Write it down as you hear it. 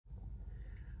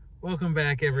Welcome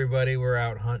back, everybody. We're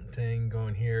out hunting,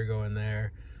 going here, going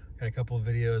there. Got a couple of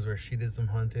videos where she did some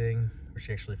hunting, where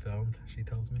she actually filmed, she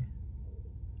tells me.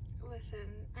 Listen,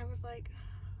 I was like,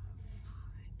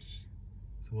 fudge.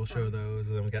 So we'll show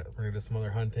those, and then we're gonna do some other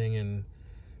hunting and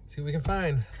see what we can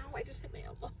find. Ow, I just hit my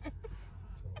elbow.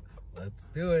 So let's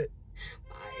do it.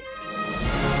 Bye.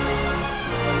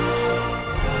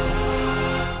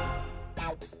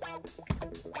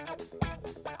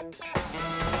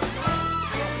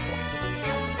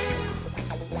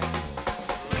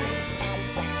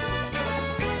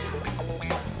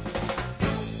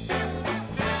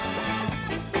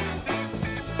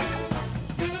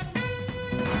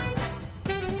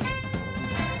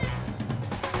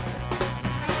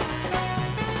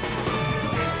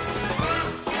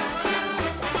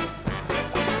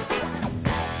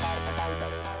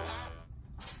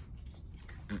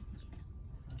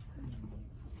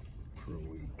 For a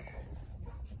week.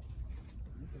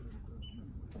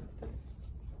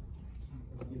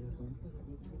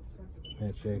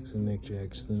 Matt Jackson, Nick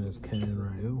Jackson is Ken and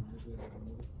Ryu.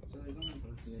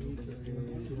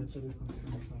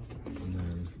 And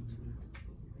then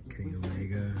King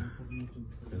Omega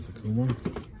as Akuma.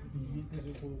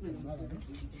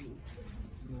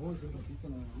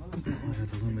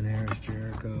 The Luminaires,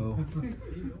 Jericho.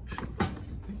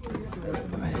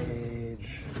 Page.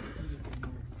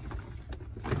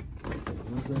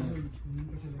 What's that?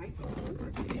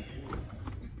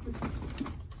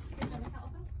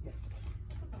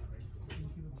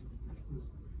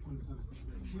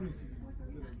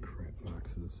 Crap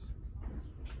boxes.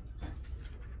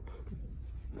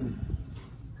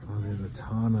 Oh, there's a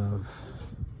ton of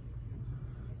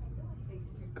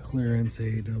clearance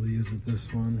AEWs at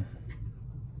this one.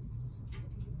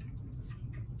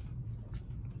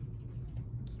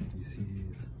 Some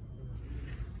DCs.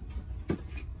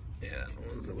 Yeah, the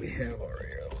ones that we have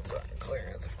already are the ones on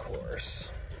clearance, of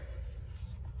course.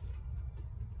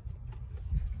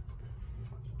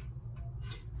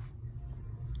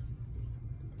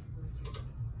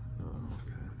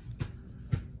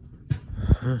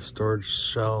 Storage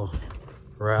Shell,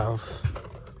 Ralph,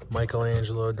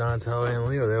 Michelangelo, Donatello, and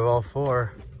Leo. They have all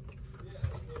four.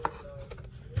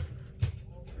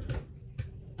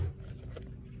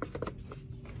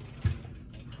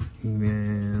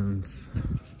 He-Man's.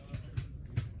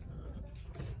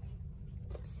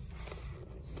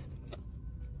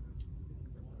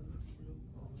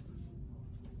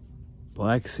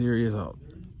 Black Series. Oh,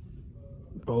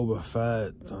 Boba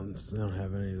Fett. They don't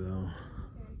have any though.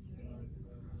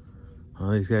 All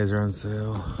these guys are on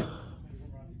sale.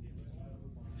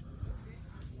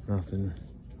 Nothing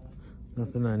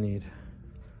I need.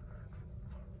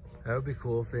 That would be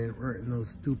cool if they weren't in those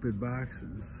stupid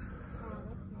boxes.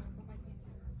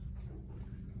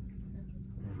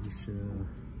 Yeah, you should.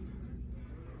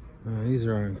 These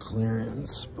are on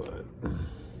clearance, but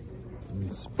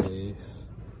in space.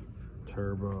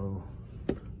 Turbo.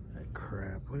 That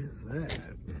crap. What is that?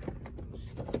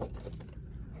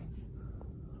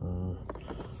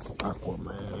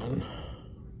 Aquaman.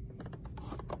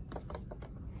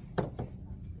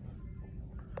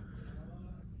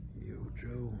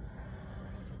 Yojo.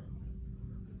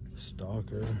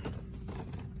 Stalker.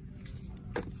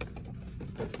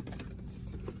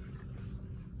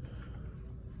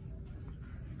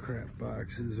 Crap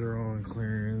boxes are all on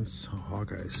clearance.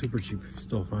 Hawkeye, super cheap if you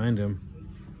still find him.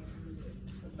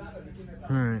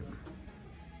 Alright.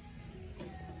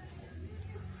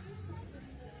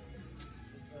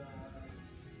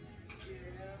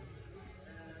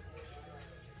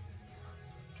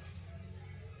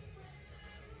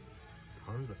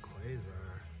 Tons of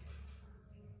Quasar.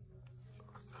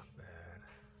 That's not bad.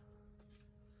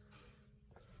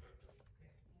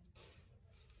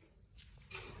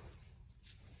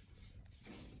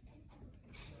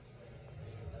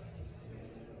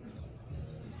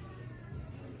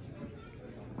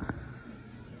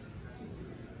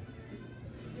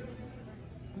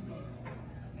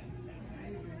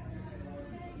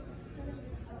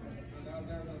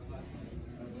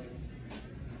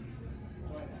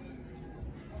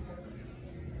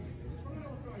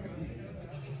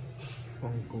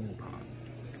 Funko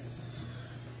Pops.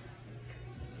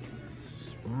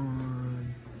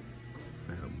 Spawn.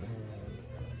 Animal.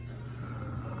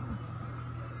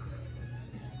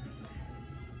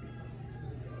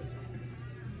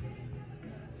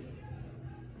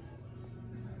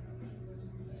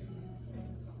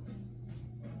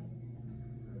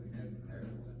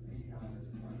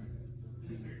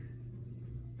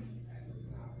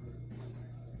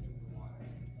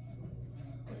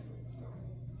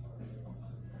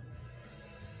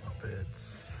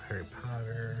 Harry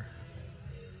Potter,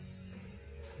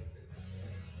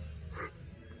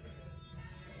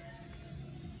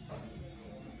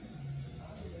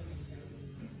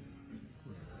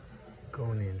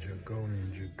 ninja, go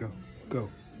ninja, go, go.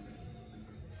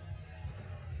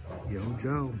 Yo,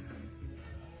 Joe.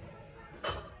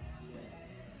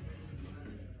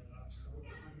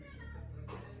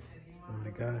 I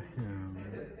got him.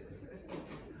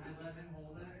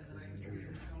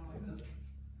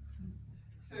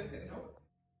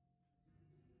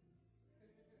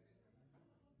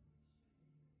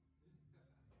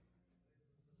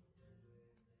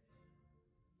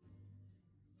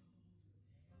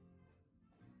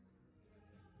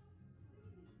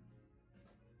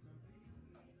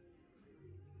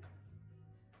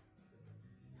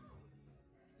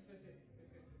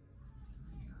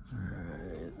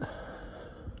 Alright.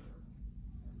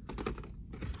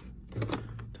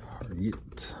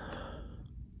 Target.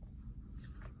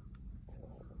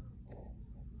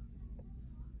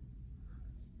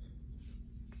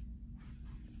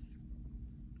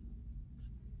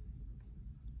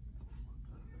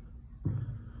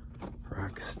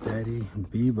 Rocksteady,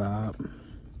 Bebop.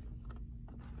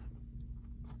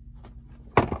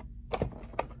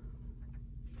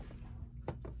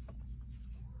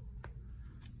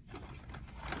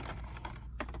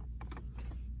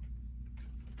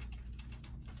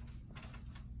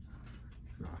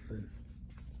 Nothing.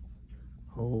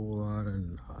 Whole lot of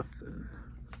nothing.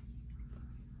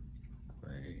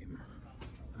 Lame.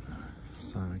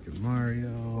 Sonic and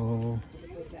Mario.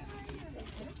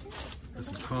 Got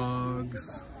some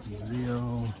Cogs.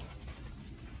 Zeo.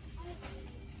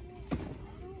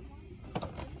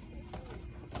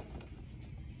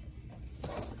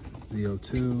 Zeo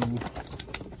 2.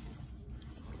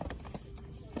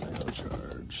 Neo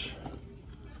Charge.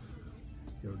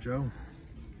 Yo, Joe.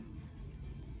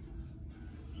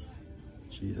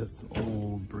 Geez, that's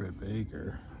old Britt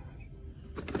Baker.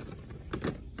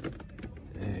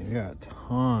 Dang, we got a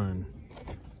ton.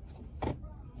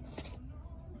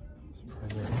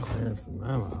 Surprised they're clearancing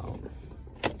them out.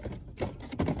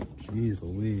 Jeez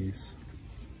Louise.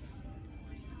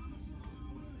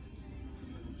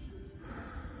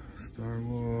 Star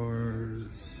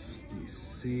Wars,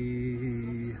 DC.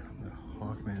 The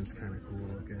Hawkman's kind of cool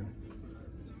looking.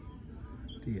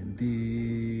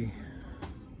 D&D.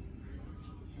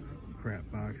 Crap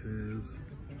boxes.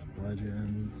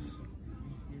 Legends.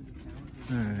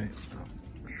 Alright.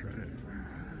 Oh, shred.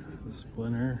 The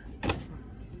Splinter.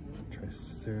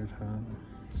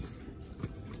 Triceratops.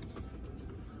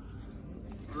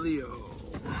 Leo.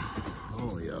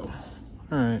 Oh, Leo.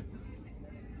 Alright.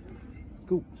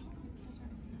 Cool.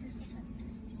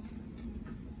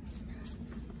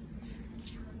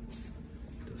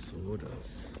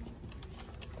 Sodas.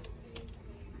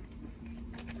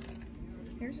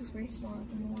 Yours is way smaller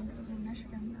than the one that was in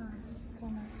Michigan or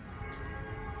Plymouth.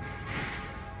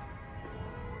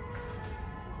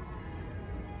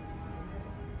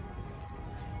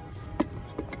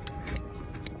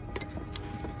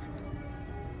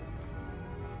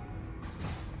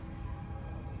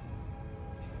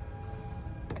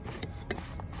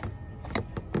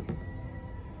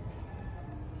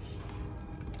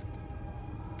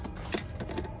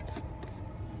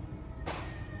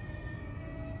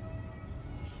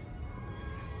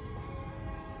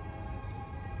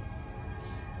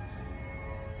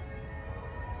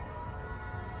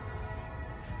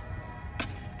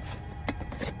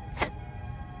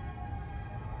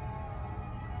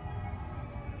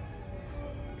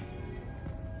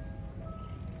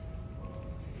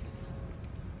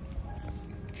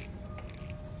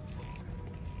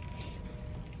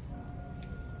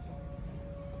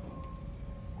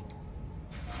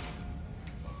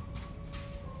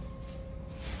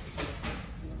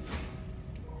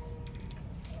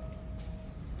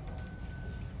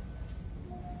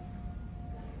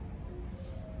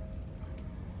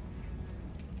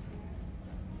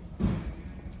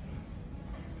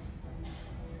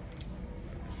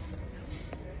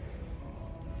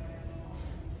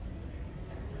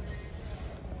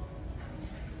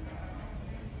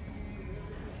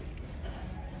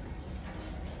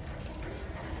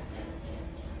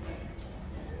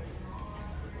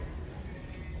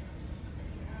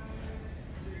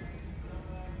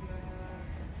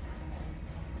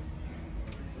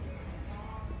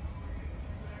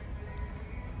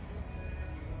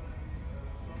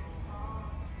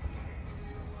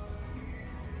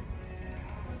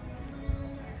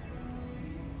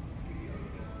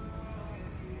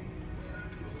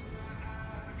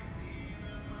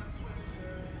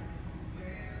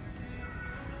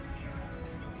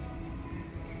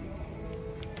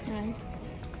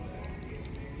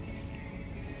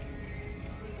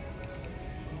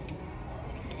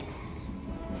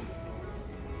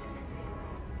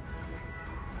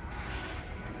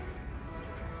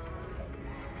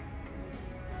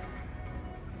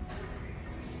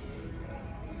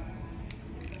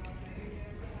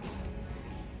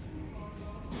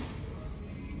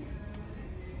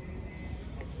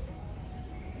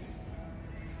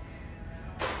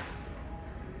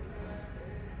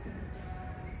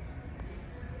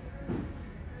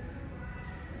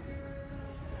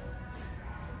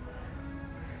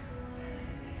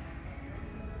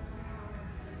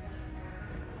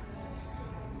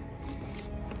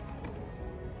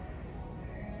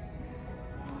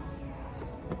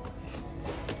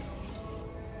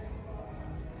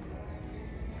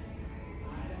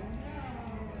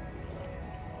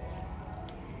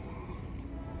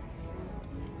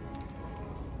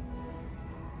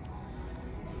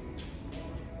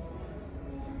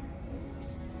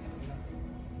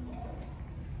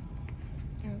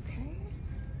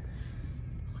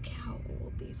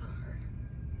 these are.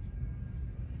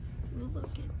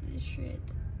 Look at this shit.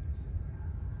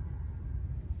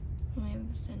 I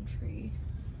have the Sentry.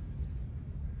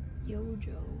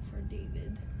 Yojo for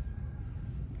David.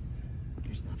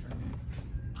 There's nothing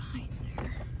behind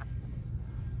there.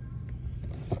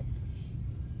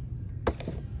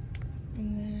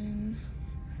 And then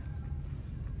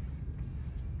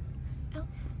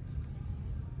Elsa.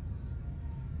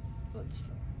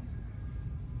 Bloodstone.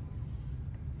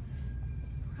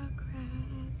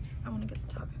 Rugrats. I want to get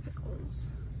the Toppy Pickles.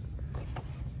 I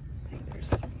think there's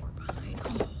some more behind.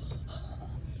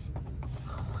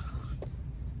 Oh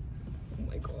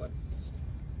my god.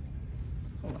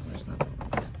 Hold on, there's nothing.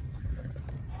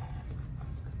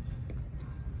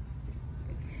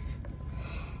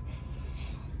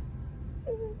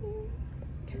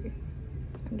 Okay,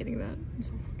 I'm getting that. I'm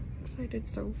so fucking excited.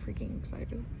 So freaking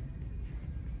excited.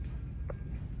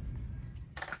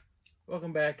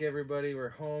 Welcome back, everybody. We're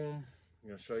home. I'm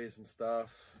gonna show you some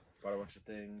stuff. Bought a bunch of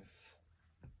things.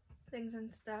 Things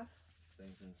and stuff.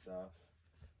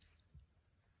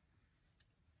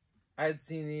 I had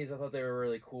seen these. I thought they were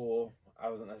really cool. I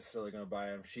wasn't necessarily gonna buy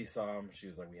them. She saw them. She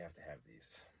was like, "We have to have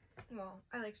these." Well,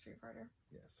 I like Street Fighter.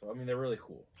 Yeah. So I mean, they're really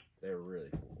cool. They're really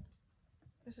cool.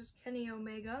 This is Kenny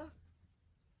Omega.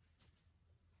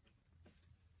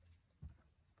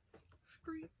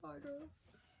 Street Fighter.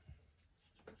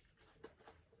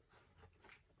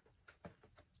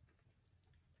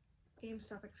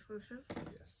 GameStop exclusive.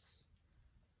 Yes.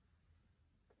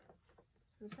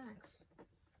 Who's next?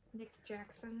 Nick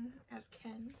Jackson as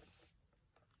Ken.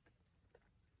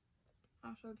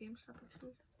 Also GameStop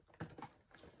exclusive.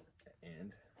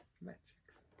 And Matt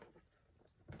Jackson.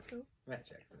 Who? Matt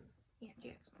Jackson. Yeah,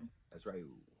 Jackson. That's right.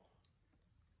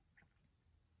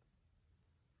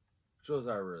 Those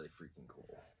are really freaking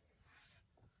cool.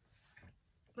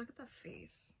 Look at the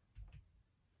face.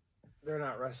 They're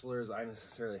not wrestlers I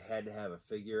necessarily had to have a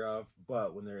figure of,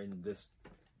 but when they're in this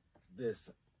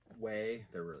way,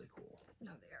 they're really cool.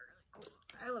 No, they are really cool.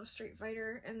 I love Street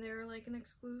Fighter, and they're like an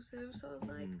exclusive, so it's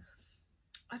like,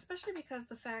 especially because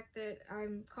the fact that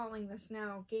I'm calling this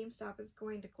now, GameStop is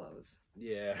going to close.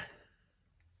 Yeah.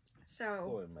 So. It's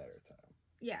only a matter of time.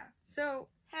 Yeah. So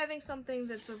having something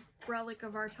that's a relic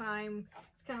of our time,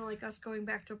 it's kind of like us going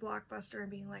back to Blockbuster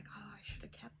and being like, oh, I should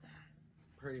have kept that.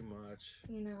 Pretty much.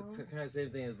 You know. It's kind of the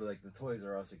same thing as the Toys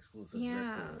R Us exclusive.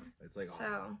 Yeah. Cool. It's like,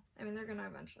 so, I mean, they're going to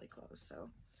eventually close, so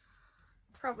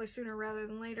probably sooner rather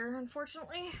than later,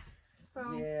 unfortunately.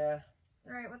 So. Yeah.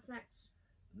 All right, what's next?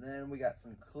 And then we got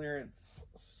some clearance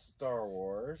Star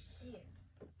Wars. Yes.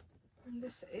 And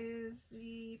this is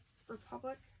the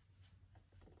Republic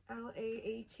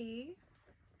LAAT.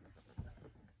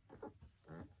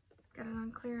 Got it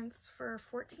on clearance for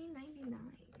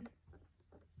 $14.99.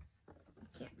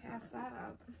 Can't pass that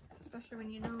up, especially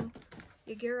when you know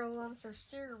Yagiro loves her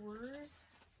Star Wars.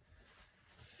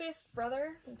 Fifth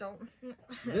brother, don't.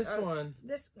 This one.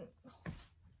 This.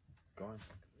 Go on.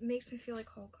 Makes me feel like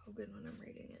Hulk Hogan when I'm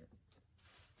reading it.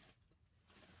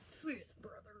 Fifth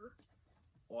brother.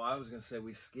 Well, I was gonna say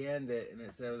we scanned it and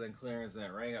it said it was on clearance and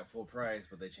it rang up full price,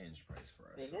 but they changed the price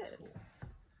for us. They did. That's cool.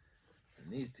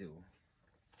 And these two.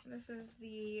 This is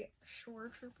the Shore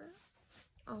Trooper,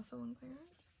 also on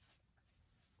clearance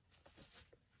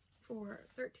for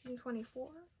 $13.24.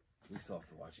 We still have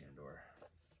to watch Andor.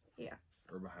 Yeah.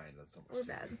 We're behind on so much. We're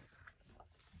bad.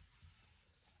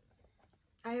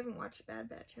 I haven't watched Bad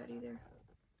Batch yet either.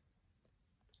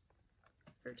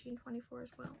 $13.24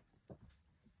 as well.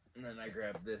 And then I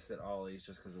grabbed this at Ollie's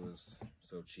just because it was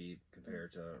so cheap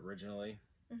compared to originally.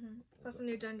 Plus the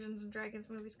new Dungeons and Dragons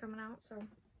movie's coming out, so.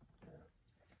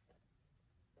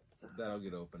 So that'll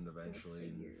get opened eventually.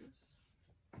 And figures.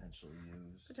 potentially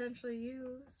used. Potentially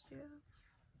used, yeah.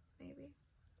 Maybe.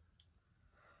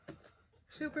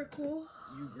 Super cool.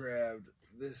 You grabbed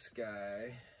this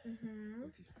guy.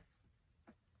 With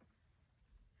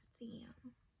you. Sam.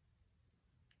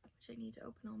 Which I need to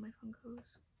open all my Funkos.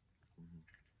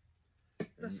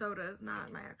 The soda is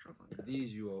not my actual Funko.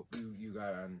 These you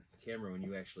got on camera when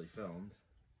you actually filmed.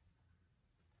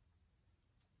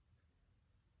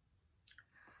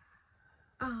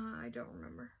 I don't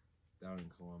remember. Down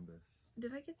in Columbus.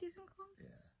 Did I get these in Columbus?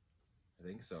 Yeah. I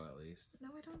think so, at least. No,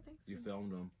 I don't think so. You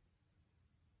filmed them.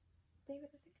 David,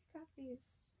 I think I got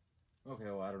these. Okay,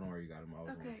 well, I don't know where you got them. I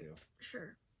was going to.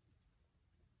 Sure.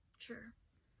 Sure.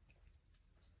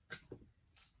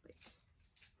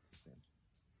 Wait.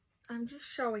 I'm just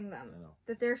showing them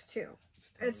that there's two.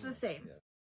 It's the same. Yeah.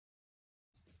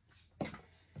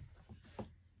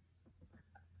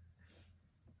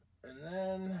 And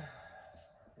then,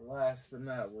 last but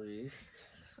not least,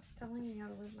 Stop telling me how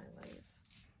to live my life.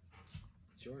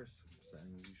 It's yours. So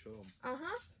you show them.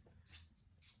 Uh-huh.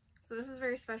 So this is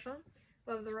very special.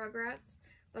 Love the Rugrats.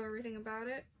 Love everything about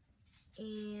it.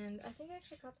 And I think I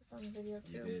actually caught this on video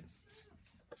too. You did.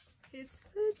 It's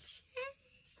the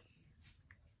chase.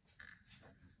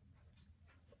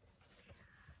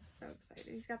 So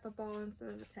excited. He's got the ball instead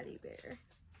of the teddy bear.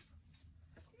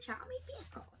 Chow me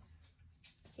pickles.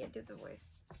 Can't do the voice.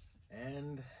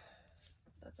 And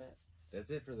That's it. that's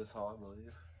it for this haul, I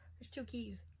believe. There's 2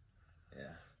 keys.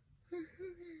 Yeah.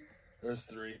 There's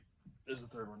 3. There's a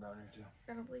 3rd one down here too.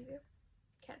 I don't believe you.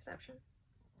 Catception.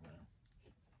 Yeah.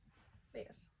 But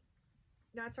yes.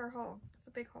 That's our haul. It's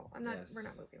a big haul. We're not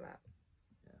moving that.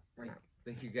 Yeah. We're not.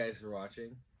 Thank you guys for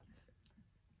watching.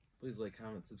 Please like,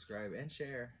 comment, subscribe, and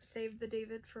share. Save the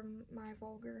David from my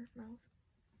vulgar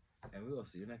mouth. And we will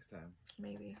see you next time.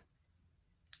 Maybe.